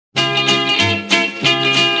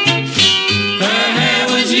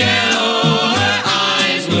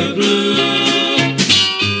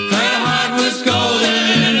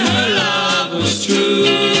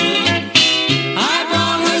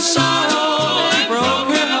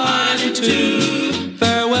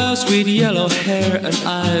sweet yellow hair and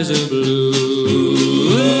eyes of blue.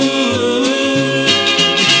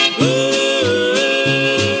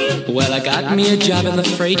 Well, I got me a job in the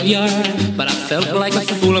freight yard, but I felt like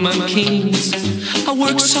a fool among kings. I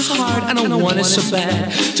worked so hard and I wanted so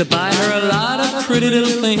bad to buy her a lot of pretty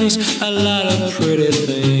little things, a lot of pretty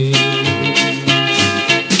things.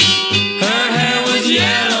 Her hair was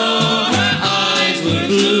yellow, her eyes were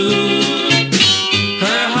blue,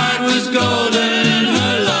 her heart was golden,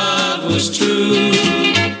 her love was true.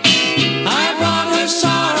 I brought her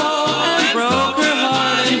sorrow and broke her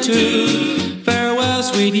heart in two. Farewell,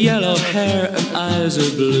 sweet yellow hair and eyes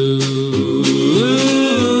of blue.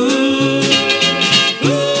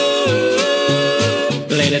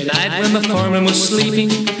 Late at night when the foreman was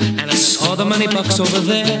sleeping and I saw the money box over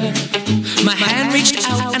there, my hand reached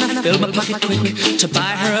out and I filled my pocket quick to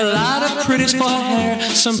buy her a lot of pretties for her hair,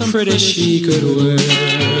 some pretty she could wear.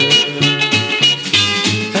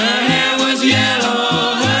 Her hair was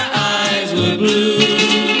yellow, her eyes were blue,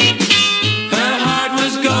 her heart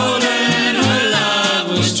was golden, her love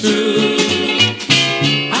was true.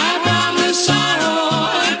 I brought her sorrow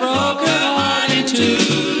and broke her heart in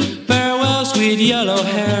two. Farewell, sweet yellow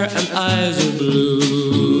hair and eyes of blue.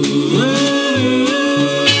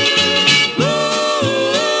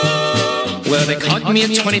 Well, they caught me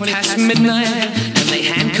at 20 past midnight and they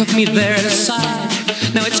handcuffed me there at the side.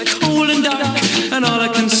 Now it's cold and dark and all I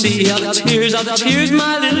can see are the tears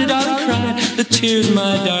my little darling cried, the tears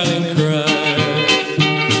my darling cried.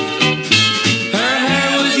 Her hair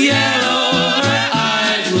was yellow, her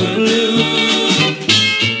eyes were blue,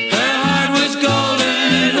 her heart was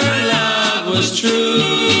golden, her love was true.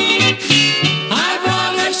 I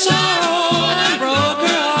brought her sorrow and broke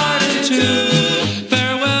her heart in two.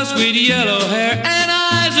 Farewell, sweet yellow hair and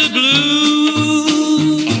eyes of blue.